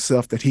reminded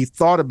himself that he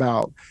thought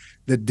about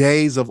the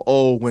days of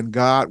old when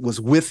God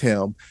was with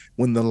him,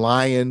 when the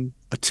lion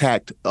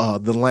attacked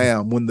the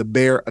lamb, when the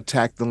bear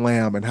attacked the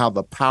lamb, and how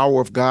the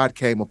power of God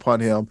came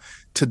upon him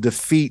to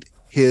defeat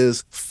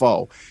his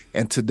foe.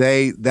 And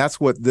today, that's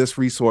what this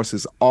resource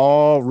is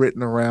all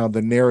written around,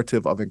 the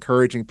narrative of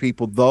encouraging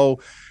people,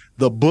 though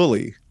the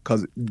bully,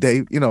 because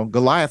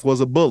Goliath was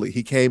a bully.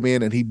 He came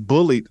in and he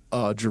bullied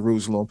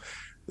Jerusalem.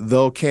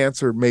 though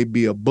cancer may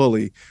be a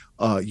bully,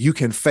 you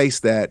can face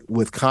that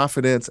with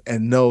confidence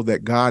and know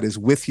that God is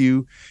with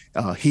you.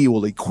 He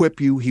will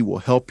equip you. He will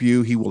help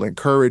you. He will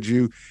encourage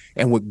you.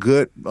 And with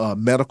good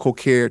medical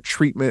care,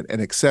 treatment,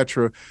 and et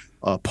cetera,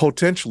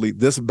 potentially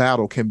this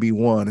battle can be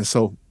won. And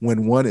so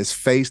when one is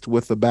faced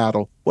with the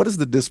battle, what is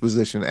the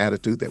disposition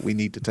attitude that we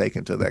need to take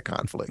into that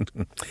conflict?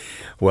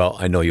 Well,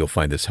 I know you'll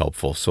find this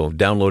helpful, so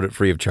download it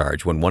free of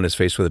charge when one is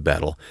faced with a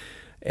battle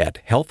at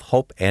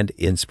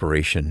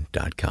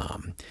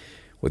healthhopeandinspiration.com.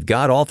 With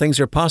God, all things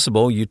are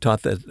possible. You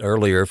taught that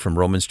earlier from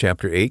Romans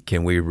chapter 8.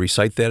 Can we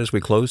recite that as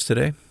we close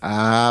today?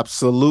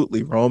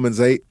 Absolutely. Romans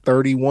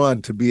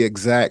 8:31 to be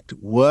exact.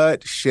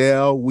 What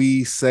shall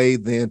we say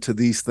then to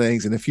these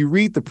things? And if you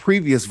read the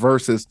previous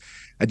verses,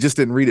 I just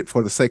didn't read it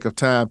for the sake of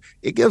time.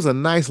 It gives a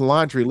nice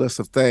laundry list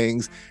of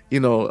things,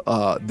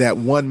 that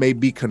one may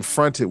be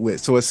confronted with.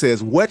 So it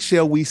says, what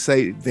shall we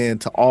say then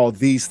to all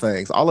these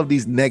things, all of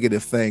these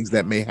negative things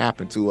that may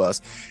happen to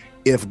us?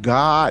 If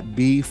God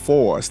be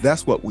for us,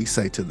 that's what we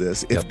say to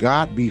this. If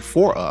God be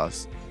for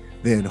us,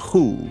 then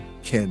who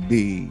can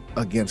be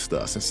against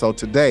us? And so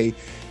today,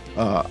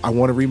 I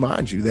want to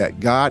remind you that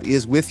God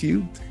is with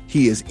you.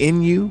 He is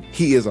in you.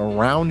 He is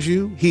around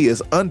you. He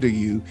is under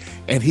you,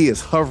 and he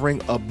is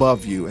hovering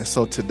above you. And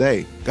so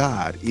today,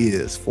 God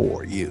is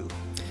for you.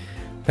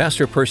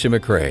 Pastor Percy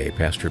McRae,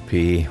 Pastor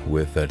P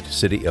with the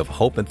City of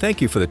Hope. And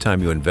thank you for the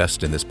time you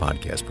invest in this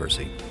podcast,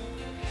 Percy.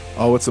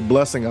 Oh, it's a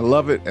blessing. I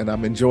love it, and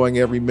I'm enjoying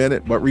every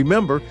minute. But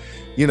remember,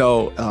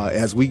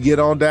 as we get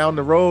on down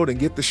the road and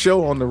get the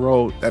show on the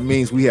road, that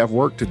means we have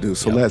work to do.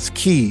 So let's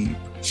keep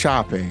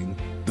chopping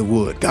the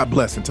wood. God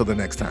bless until the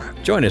next time.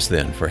 Join us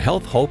then for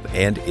Health, Hope,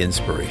 and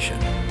Inspiration.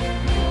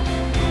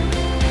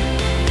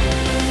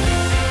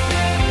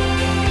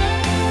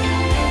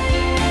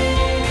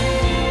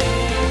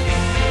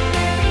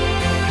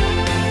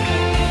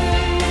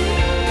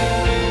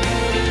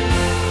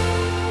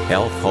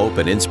 Health, Hope,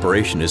 and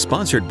Inspiration is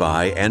sponsored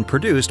by and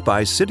produced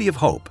by City of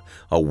Hope,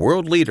 a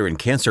world leader in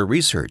cancer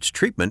research,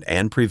 treatment,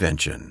 and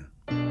prevention.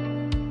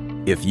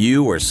 If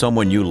you or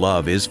someone you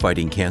love is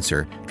fighting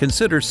cancer,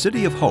 consider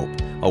City of Hope,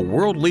 a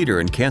world leader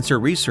in cancer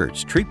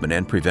research, treatment,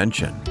 and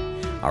prevention.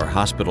 Our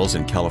hospitals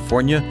in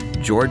California,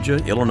 Georgia,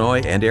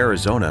 Illinois, and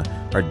Arizona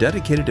are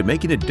dedicated to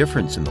making a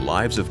difference in the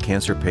lives of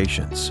cancer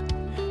patients.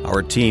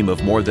 Our team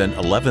of more than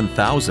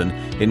 11,000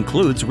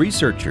 includes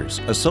researchers,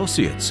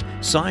 associates,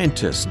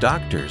 scientists,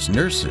 doctors,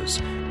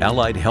 nurses,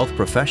 allied health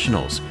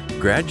professionals,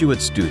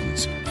 graduate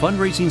students,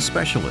 fundraising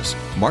specialists,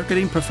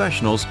 marketing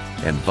professionals,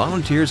 and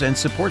volunteers and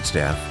support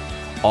staff,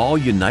 all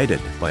united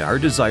by our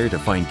desire to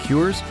find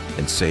cures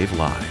and save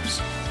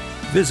lives.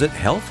 Visit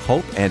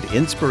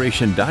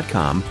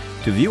healthhopeandinspiration.com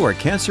to view our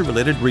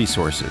cancer-related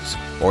resources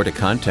or to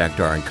contact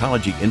our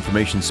oncology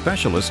information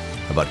specialist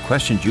about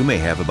questions you may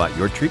have about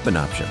your treatment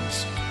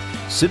options.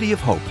 City of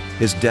Hope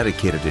is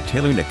dedicated to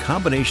tailoring a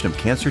combination of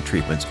cancer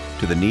treatments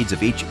to the needs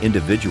of each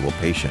individual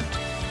patient.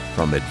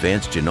 From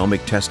advanced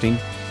genomic testing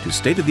to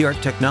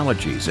state-of-the-art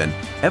technologies and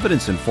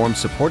evidence-informed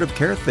supportive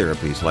care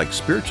therapies like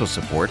spiritual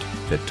support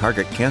that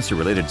target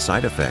cancer-related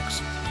side effects,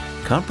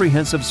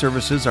 comprehensive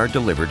services are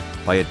delivered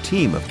by a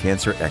team of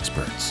cancer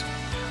experts.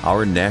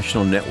 Our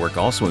national network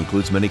also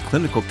includes many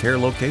clinical care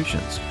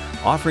locations,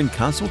 offering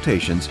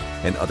consultations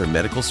and other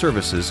medical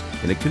services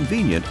in a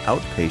convenient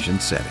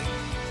outpatient setting.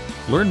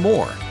 Learn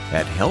more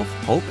at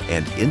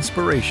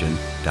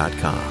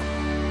healthhopeandinspiration.com.